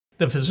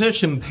The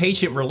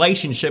physician-patient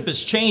relationship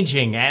is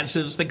changing, as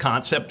is the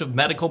concept of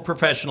medical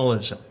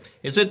professionalism.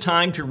 Is it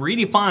time to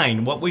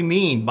redefine what we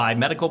mean by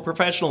medical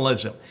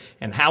professionalism?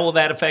 And how will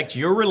that affect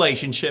your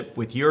relationship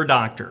with your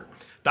doctor?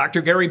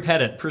 Dr. Gary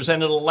Pettett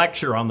presented a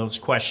lecture on those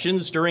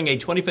questions during a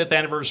 25th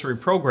anniversary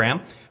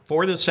program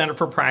for the Center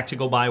for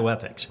Practical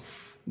Bioethics.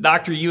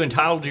 Doctor, you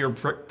entitled your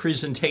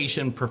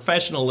presentation,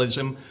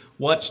 Professionalism,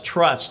 What's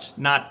Trust,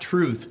 Not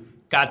Truth,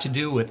 Got to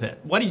Do with It?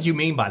 What did you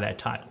mean by that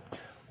title?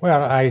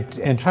 Well, I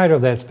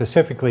entitled that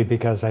specifically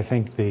because I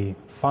think the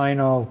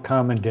final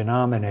common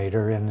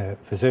denominator in the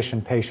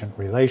physician-patient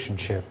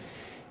relationship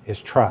is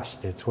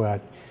trust. It's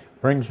what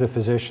brings the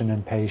physician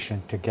and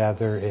patient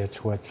together.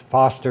 It's what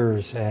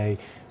fosters a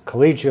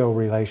collegial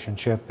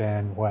relationship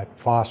and what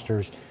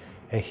fosters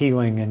a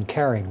healing and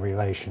caring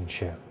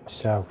relationship.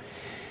 So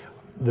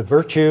the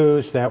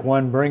virtues that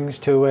one brings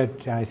to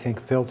it, I think,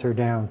 filter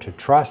down to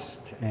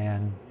trust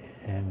and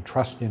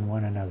trust in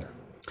one another.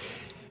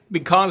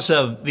 Because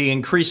of the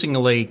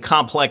increasingly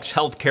complex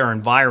healthcare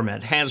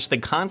environment, has the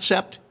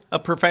concept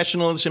of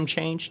professionalism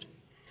changed?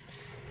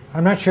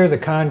 I'm not sure the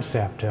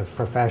concept of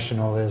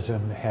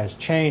professionalism has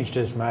changed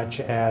as much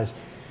as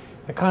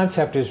the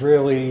concept is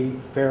really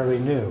fairly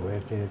new.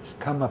 It's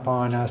come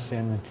upon us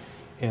in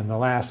the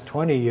last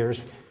 20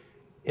 years.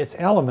 Its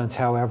elements,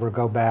 however,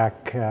 go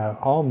back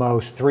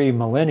almost 3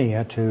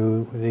 millennia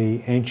to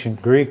the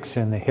ancient Greeks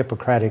and the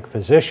Hippocratic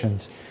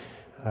physicians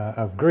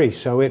of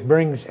Greece. So it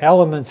brings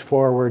elements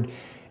forward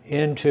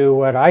into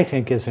what I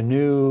think is a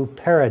new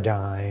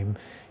paradigm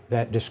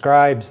that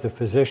describes the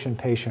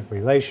physician-patient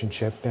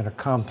relationship in a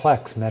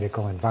complex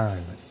medical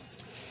environment.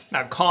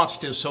 Now,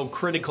 cost is so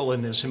critical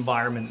in this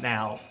environment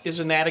now.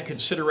 Isn't that a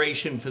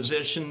consideration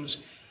physicians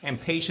and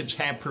patients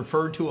have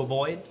preferred to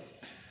avoid?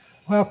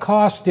 Well,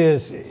 cost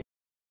is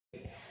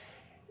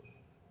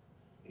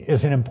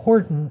an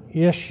important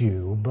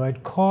issue,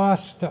 but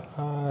cost,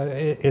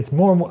 it's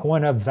more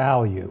one of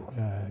value.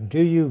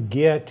 Do you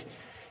get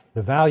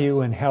the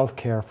value in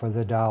healthcare for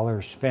the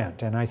dollar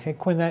spent? And I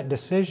think when that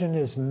decision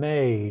is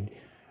made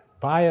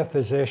by a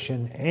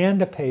physician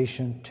and a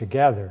patient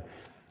together,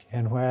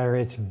 and where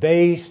it's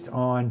based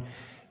on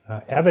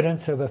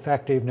evidence of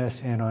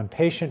effectiveness and on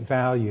patient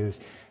values,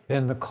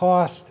 then the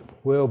cost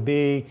will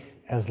be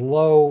as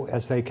low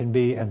as they can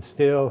be and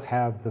still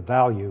have the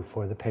value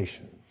for the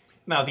patient.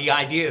 Now, the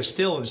idea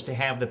still is to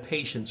have the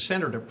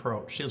patient-centered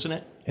approach, isn't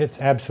it?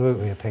 It's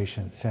absolutely a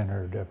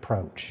patient-centered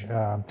approach.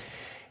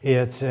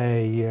 It's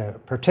a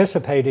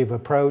participative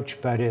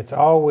approach, but it's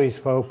always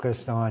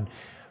focused on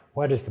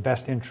what is the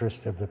best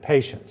interest of the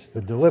patients.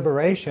 The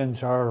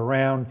deliberations are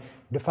around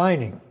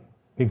defining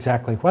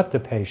exactly what the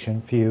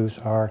patient views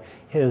are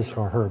his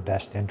or her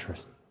best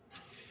interest.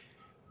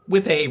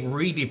 With a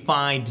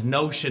redefined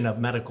notion of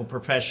medical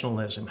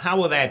professionalism, how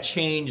will that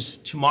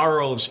change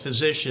tomorrow's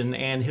physician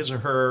and his or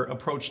her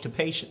approach to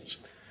patients?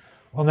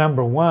 Well,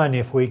 number one,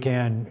 if we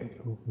can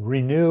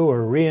renew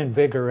or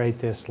reinvigorate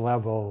this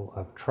level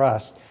of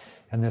trust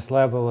and this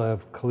level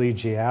of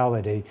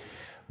collegiality,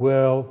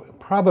 we'll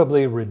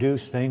probably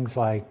reduce things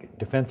like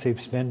defensive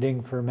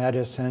spending for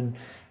medicine,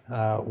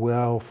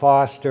 will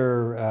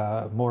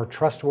foster more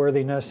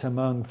trustworthiness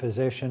among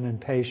physician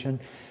and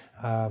patient,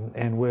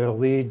 and will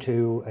lead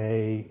to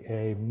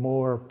a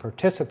more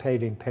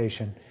participating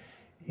patient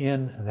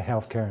in the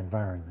healthcare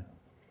environment.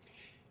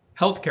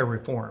 Healthcare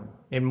reform,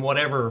 in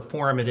whatever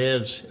form it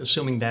is,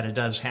 assuming that it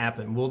does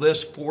happen, will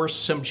this force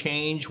some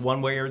change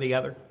one way or the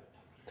other?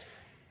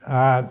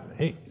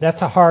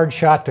 That's a hard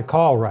shot to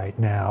call right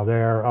now.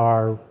 There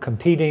are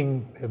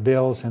competing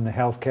bills in the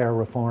healthcare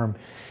reform.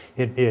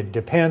 It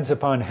depends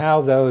upon how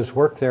those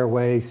work their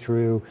way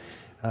through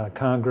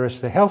Congress.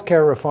 The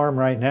healthcare reform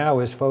right now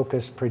is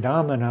focused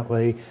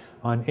predominantly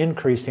on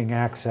increasing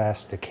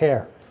access to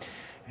care.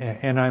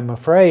 And I'm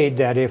afraid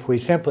that if we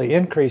simply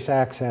increase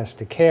access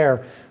to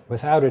care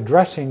without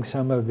addressing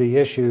some of the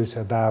issues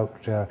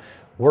about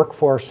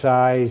workforce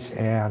size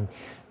and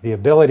the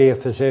ability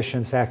of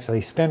physicians to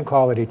actually spend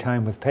quality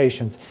time with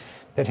patients,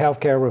 that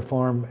healthcare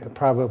reform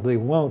probably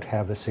won't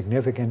have a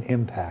significant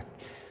impact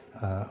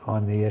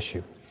on the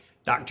issue.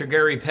 Dr.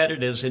 Gary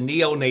Pettett is a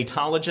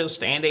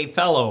neonatologist and a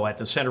fellow at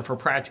the Center for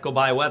Practical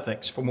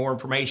Bioethics. For more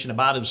information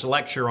about his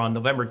lecture on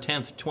November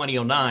 10th,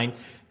 2009,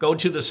 go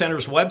to the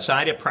center's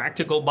website at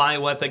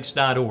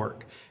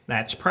practicalbioethics.org.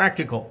 That's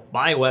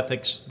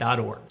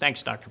practicalbioethics.org.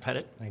 Thanks, Dr.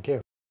 Pettett. Thank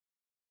you.